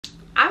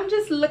I'm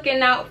just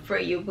looking out for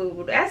you,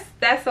 boo.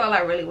 That's all I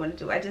really want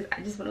to do. I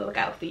just want to look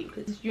out for you,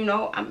 because you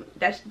know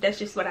that's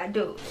just what I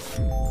do.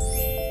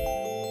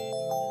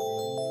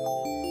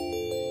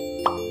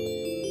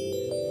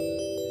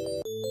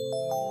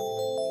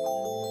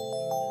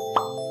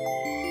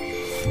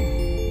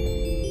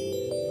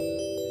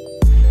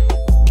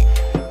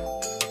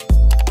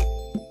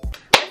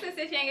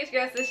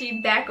 Girl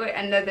Stushi back with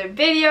another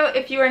video.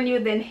 If you are new,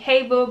 then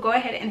hey boo, go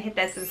ahead and hit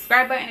that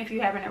subscribe button. If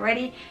you haven't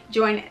already,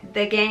 join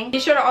the gang. Be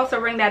sure to also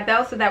ring that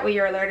bell so that way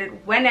you're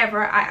alerted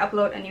whenever I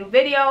upload a new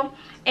video.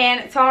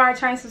 And to all my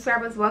returning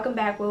subscribers, welcome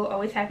back. We're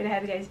always happy to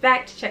have you guys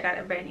back to check out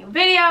a brand new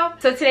video.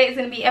 So today is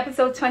going to be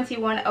episode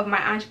 21 of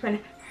my entrepreneur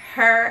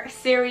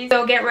series.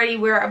 So get ready,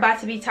 we're about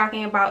to be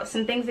talking about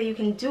some things that you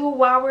can do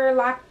while we're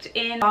locked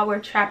in, while we're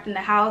trapped in the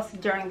house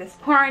during this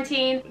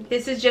quarantine.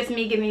 This is just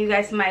me giving you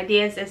guys some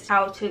ideas as to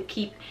how to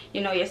keep,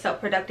 you know,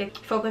 yourself productive,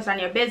 focus on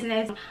your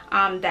business,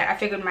 that I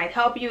figured might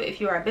help you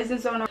if you are a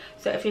business owner.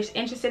 So if you're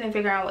interested in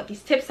figuring out what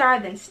these tips are,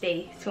 then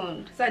stay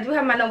tuned. So I do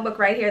have my notebook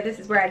right here. This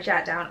is where I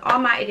jot down all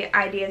my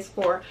ideas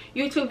for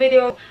YouTube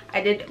videos.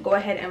 I did go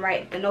ahead and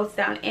write the notes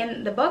down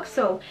in the book,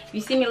 so if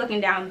you see me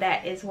looking down,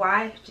 that is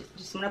why.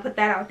 Just want to put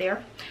that out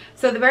there.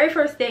 So the very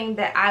first thing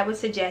that I would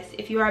suggest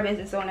if you are a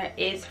business owner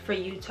is for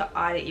you to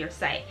audit your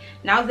site.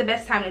 Now is the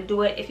best time to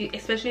do it,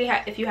 especially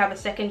if you have a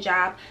second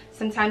job.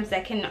 Sometimes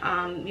that can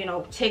you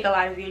know, take a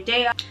lot of your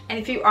day. And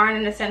if you aren't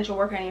an essential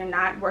worker and you're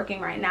not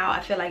working right now,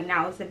 I feel like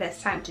now is the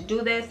best time to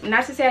do this.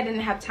 Not to say I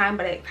didn't have time,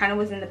 but it kind of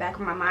was in the back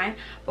of my mind.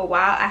 But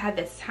while I had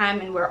this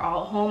time and we're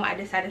all home, I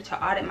decided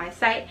to audit my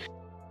site.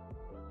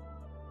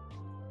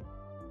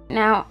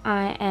 Now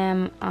I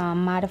am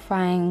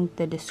modifying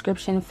the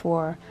description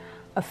for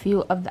a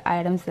few of the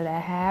items that I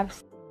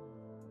have.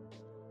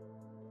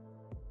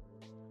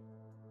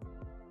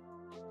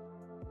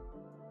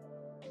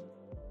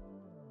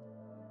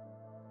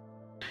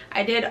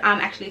 I did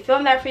actually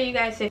film that for you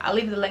guys, so I'll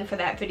leave the link for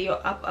that video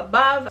up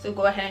above, so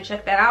go ahead and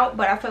check that out.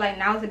 But I feel like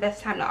now is the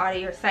best time to audit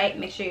your site.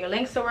 Make sure your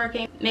links are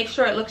working, make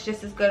sure it looks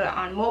just as good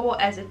on mobile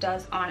as it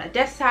does on a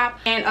desktop,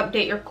 and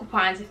update your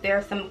coupons. If there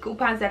are some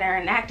coupons that are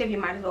inactive, you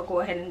might as well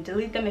go ahead and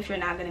delete them if you're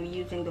not going to be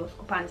using those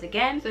coupons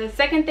again. So the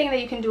second thing that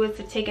you can do is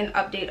to take an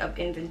update of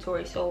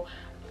inventory. So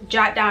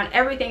jot down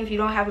everything. If you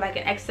don't have like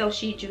an Excel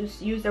sheet,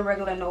 just use a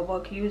regular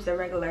notebook, use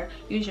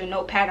your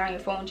notepad on your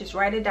phone. Just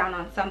write it down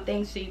on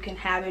something so you can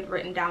have it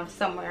written down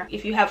somewhere.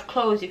 If you have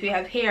clothes, if you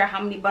have hair,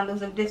 how many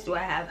bundles of this do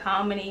I have?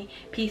 How many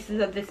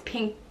pieces of this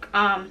pink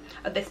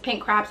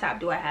crop top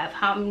do I have?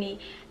 How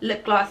many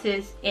lip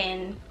glosses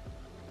in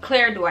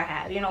clear do I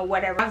have? You know,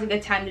 whatever. Now's a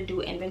good time to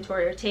do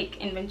inventory, or take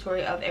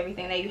inventory of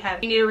everything that you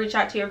have. You need to reach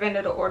out to your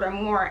vendor to order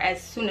more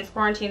as soon as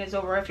quarantine is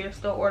over. If you're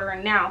still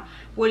ordering now,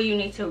 what do you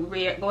need to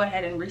go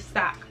ahead and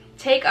restock?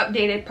 Take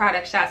updated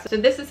product shots. So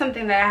this is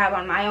something that I have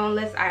on my own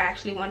list. I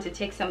actually want to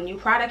take some new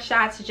product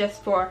shots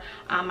just for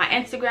my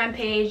Instagram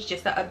page,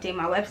 just to update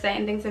my website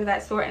and things of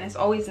that sort. And it's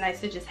always nice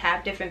to just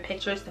have different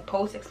pictures to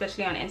post,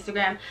 especially on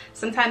Instagram.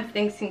 Sometimes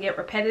things can get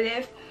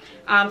repetitive.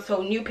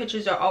 So new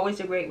pictures are always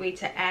a great way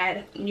to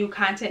add new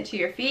content to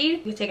your feed.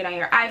 You can take it on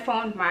your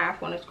iPhone. My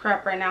iPhone is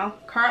crap right now.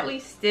 Currently,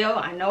 still,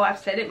 I know I've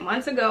said it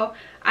months ago,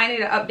 I need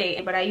to update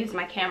it, but I use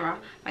my camera,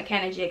 my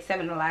Canon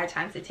GX7 a lot of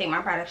times to take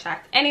my product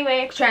shots.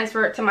 Anyway,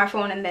 transfer it to my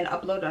phone and then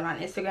upload it on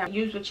Instagram.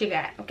 Use what you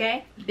got,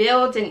 okay?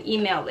 Build an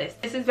email list.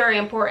 This is very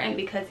important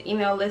because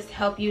email lists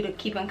help you to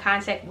keep in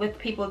contact with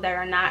people that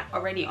are not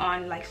already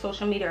on like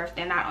social media, or if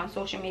they're not on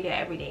social media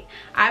every day.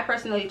 I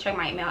personally check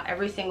my email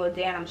every single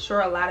day, and I'm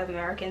sure a lot of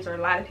Americans or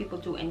a lot of people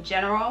do in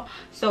general.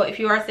 So if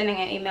you are sending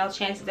an email,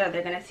 chances are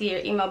they're gonna see your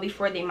email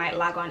before they might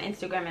log on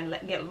Instagram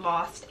and get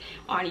lost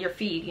on your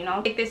feed, you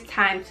know? Take this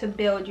time to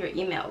build your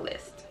email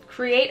list.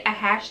 Create a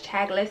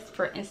hashtag list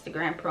for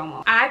Instagram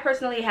promo. I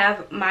personally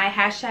have my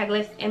hashtag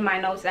list in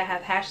my notes. I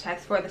have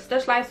hashtags for the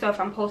Stush Life. So if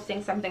I'm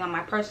posting something on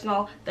my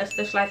personal, the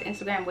Stush Life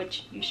Instagram,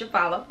 which you should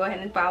follow, go ahead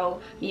and follow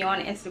me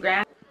on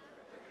Instagram.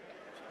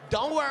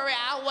 Don't worry,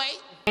 I'll wait.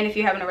 And if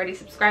you haven't already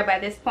subscribed by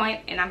this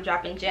point and I'm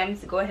dropping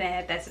gems, go ahead and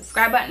hit that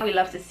subscribe button. We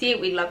love to see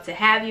it. We love to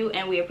have you,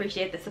 and we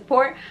appreciate the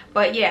support.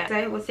 But yeah, as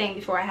I was saying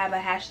before, I have a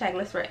hashtag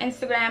list for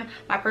Instagram,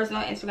 my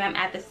personal Instagram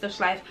at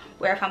 @thestushlife,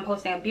 where if I'm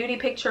posting a beauty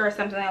picture or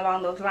something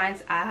along those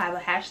lines, I have a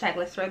hashtag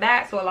list for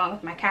that. So along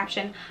with my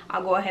caption,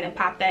 I'll go ahead and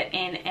pop that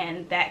in,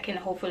 and that can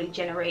hopefully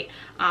generate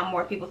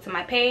more people to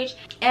my page.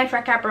 And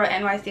for Capra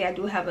NYC, I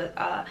do have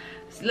a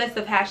list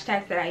of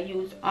hashtags that I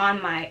use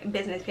on my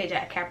business page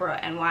at Capra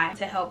NY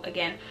to help,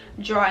 again,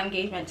 draw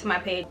engagement to my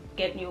page,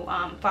 get new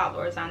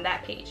followers on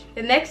that page.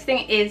 The next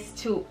thing is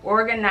to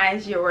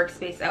organize your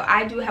workspace. So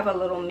I do have a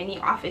little mini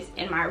office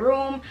in my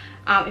room.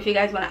 If you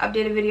guys want to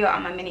update a video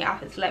on my mini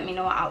office, let me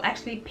know. I'll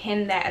actually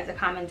pin that as a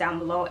comment down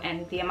below,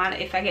 and the amount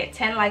if I get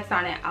 10 likes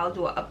on it, I'll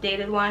do an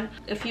updated one.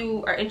 If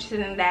you are interested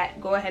in that,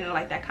 go ahead and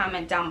like that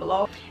comment down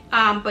below.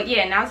 But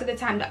yeah, now's a good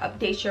time to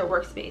update your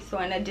workspace. So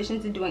in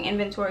addition to doing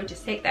inventory,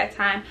 just take that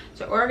time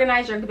to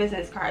organize your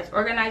business cards,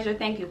 organize your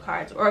thank you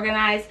cards,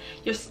 organize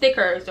your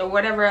stickers or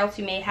whatever else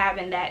you may have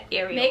in that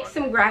area. Make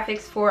some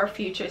graphics for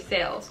future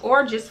sales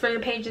or just for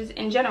your pages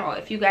in general.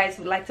 If you guys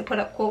would like to put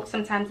up quotes,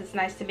 sometimes it's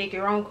nice to make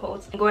your own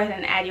quotes and go ahead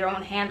and add your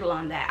own handle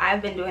on that.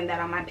 I've been doing that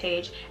on my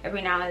page.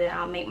 Every now and then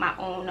I'll make my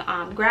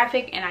own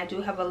graphic, and I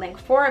do have a link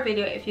for a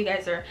video if you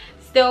guys are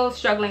still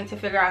struggling to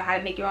figure out how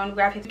to make your own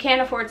graphics. If you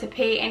can't afford to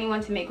pay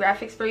anyone to make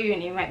graphics for you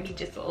and you might be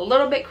just a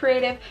little bit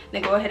creative,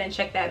 then go ahead and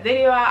check that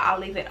video out. I'll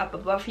leave it up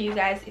above for you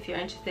guys if you're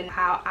interested in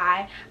how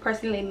I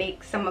personally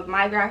make some of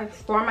my graphics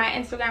for my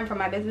Instagram, for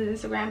my business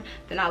Instagram.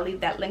 Then I'll leave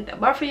that link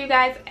above for you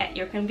guys at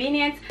your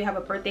convenience. We have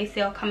a birthday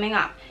sale coming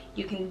up.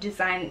 You can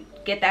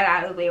get that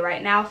out of the way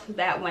right now so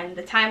that when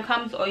the time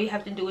comes, all you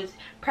have to do is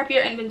prep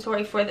your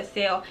inventory for the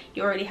sale.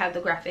 You already have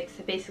the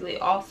graphics basically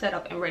all set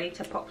up and ready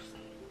to post.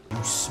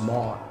 You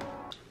smart.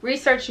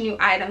 Research new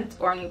items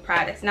or new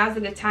products. Now's a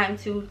good time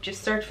to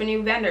just search for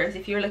new vendors.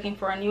 If you're looking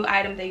for a new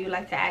item that you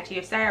like to add to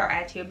your site or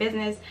add to your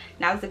business,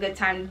 now's a good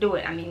time to do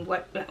it. I mean,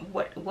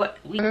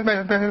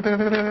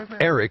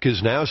 Eric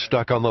is now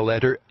stuck on the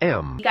letter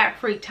M. You got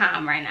free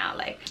time right now.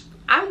 Like,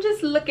 I'm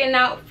just looking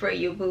out for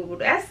you, boo.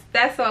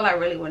 That's all I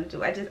really want to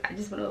do. I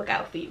just want to look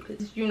out for you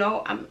because, you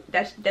know,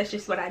 that's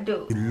just what I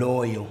do. You're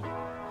loyal.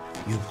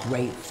 You're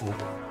grateful.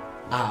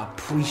 I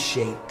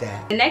appreciate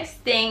that. The next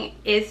thing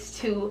is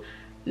to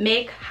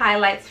make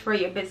highlights for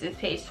your business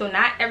page. So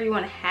not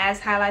everyone has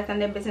highlights on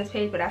their business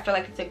page, but I feel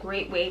like it's a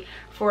great way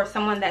for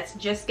someone that's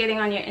just getting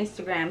on your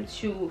Instagram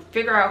to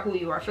figure out who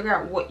you are, figure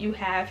out what you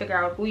have,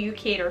 figure out who you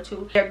cater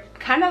to. They're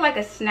kind of like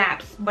a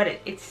snaps, but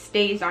it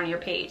stays on your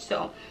page.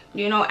 So,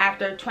 you know,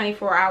 after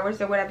 24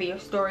 hours or whatever your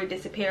story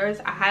disappears,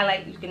 a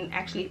highlight, you can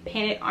actually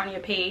pin it on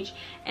your page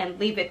and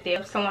leave it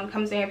there. If someone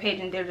comes on your page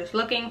and they're just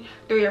looking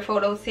through your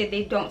photos, say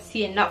they don't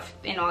see enough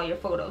in all your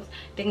photos,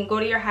 they can go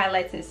to your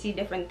highlights and see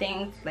different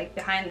things like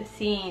behind the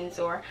scenes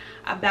or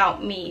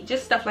about me,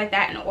 just stuff like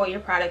that. And all your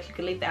products, you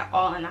can leave that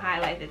all in the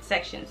highlighted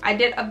sections. I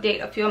did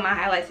update a few of my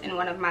highlights in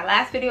one of my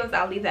last videos.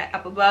 I'll leave that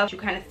up above. You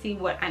kind of see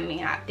what I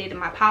mean. I updated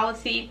my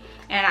policy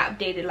and I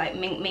updated like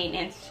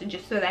maintenance,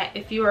 just so that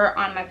if you were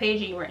on my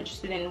page and you were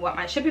interested in what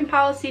my shipping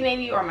policy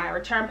maybe or my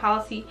return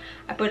policy,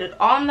 I put it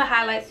all in the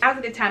highlights. Now's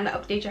a good time to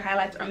update your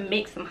highlights or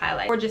make some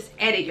highlights or just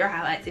edit your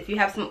highlights. If you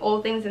have some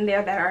old things in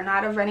there that are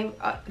not of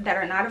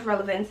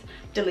relevance,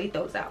 delete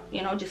those out.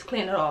 You know, just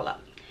clean it all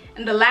up.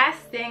 And the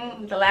last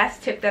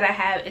tip that I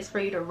have is for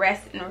you to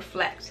rest and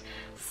reflect.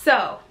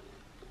 So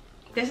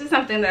this is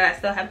something that I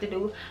still have to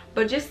do,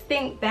 but just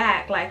think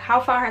back, like, how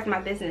far has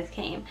my business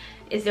came?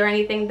 Is there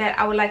anything that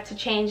I would like to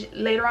change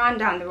later on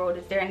down the road?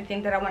 Is there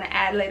anything that I want to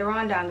add later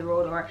on down the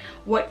road? Or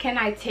what can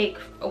I take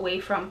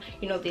away from,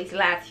 you know, these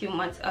last few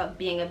months of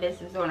being a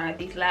business owner,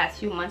 these last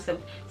few months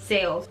of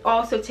sales?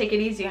 Also, take it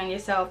easy on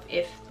yourself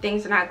if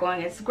things are not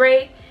going as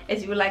great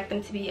as you would like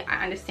them to be.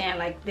 I understand,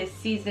 like, this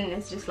season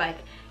is just like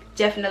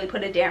definitely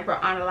put a damper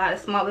on a lot of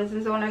small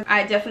business owners.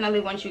 I definitely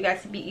want you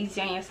guys to be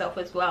easy on yourself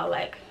as well.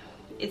 Like,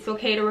 it's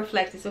okay to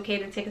reflect, it's okay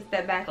to take a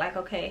step back, like,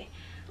 okay,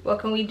 what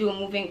can we do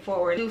moving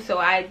forward? So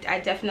I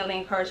definitely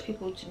encourage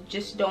people to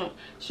just don't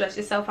stress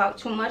yourself out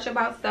too much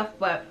about stuff,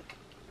 but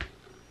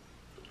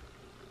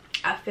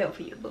I feel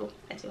for you, boo.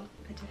 I do.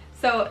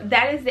 So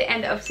that is the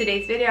end of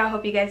today's video. I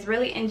hope you guys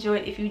really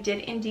enjoyed. If you did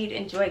indeed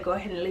enjoy, go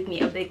ahead and leave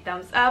me a big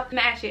thumbs up.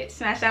 Smash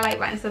that like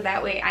button so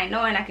that way I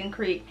know and I can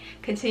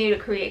continue to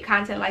create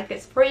content like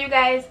this for you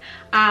guys.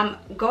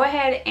 Go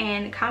ahead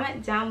and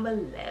comment down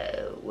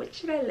below. What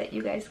should I let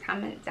you guys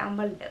comment down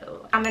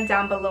below? Comment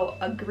down below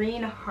a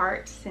green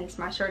heart, since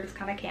my shirt is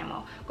kind of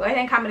camo. Go ahead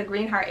and comment a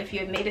green heart if you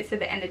have made it to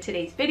the end of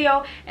today's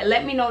video, and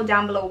let me know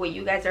down below what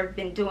you guys have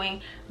been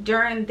doing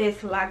during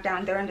this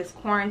lockdown, during this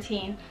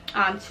quarantine,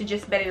 to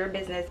just better your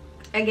business.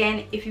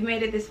 Again, if you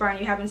made it this far and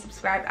you haven't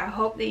subscribed, I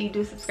hope that you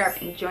do subscribe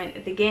and join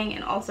the gang,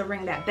 and also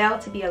ring that bell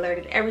to be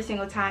alerted every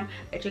single time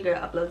that your girl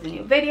uploads a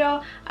new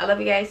video. I love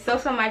you guys so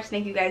much.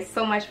 Thank you guys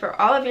so much for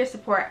all of your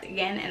support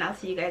again, and I'll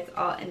see you guys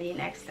all in the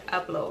next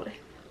upload.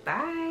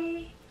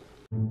 Bye.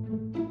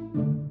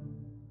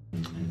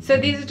 So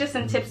these are just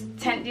some tips.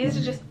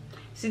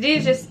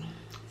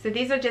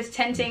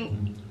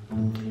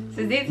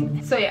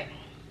 So yeah,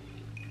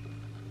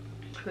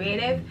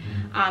 creative,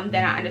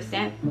 then I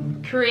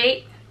understand.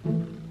 Create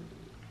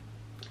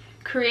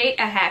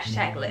a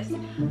hashtag list.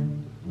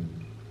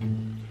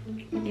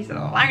 These are the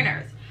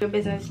liners. Your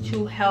business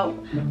to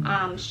help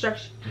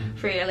structure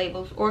for your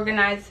labels,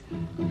 organize.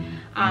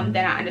 Then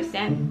I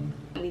understand.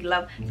 We'd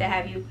love to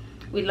have you.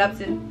 We'd love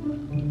to.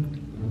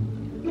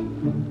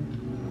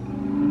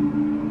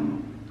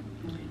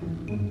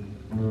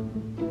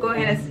 Go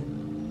ahead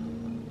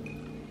and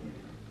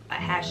a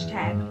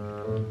hashtag.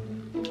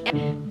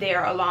 And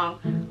there along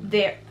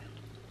there.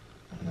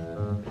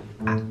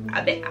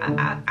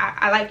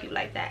 I like you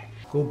like that.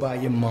 Go buy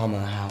your mama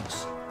a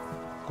house.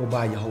 Go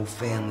buy your whole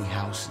family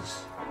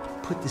houses.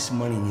 Put this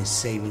money in your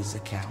savings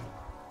account.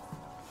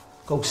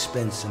 Go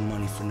spend some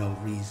money for no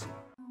reason.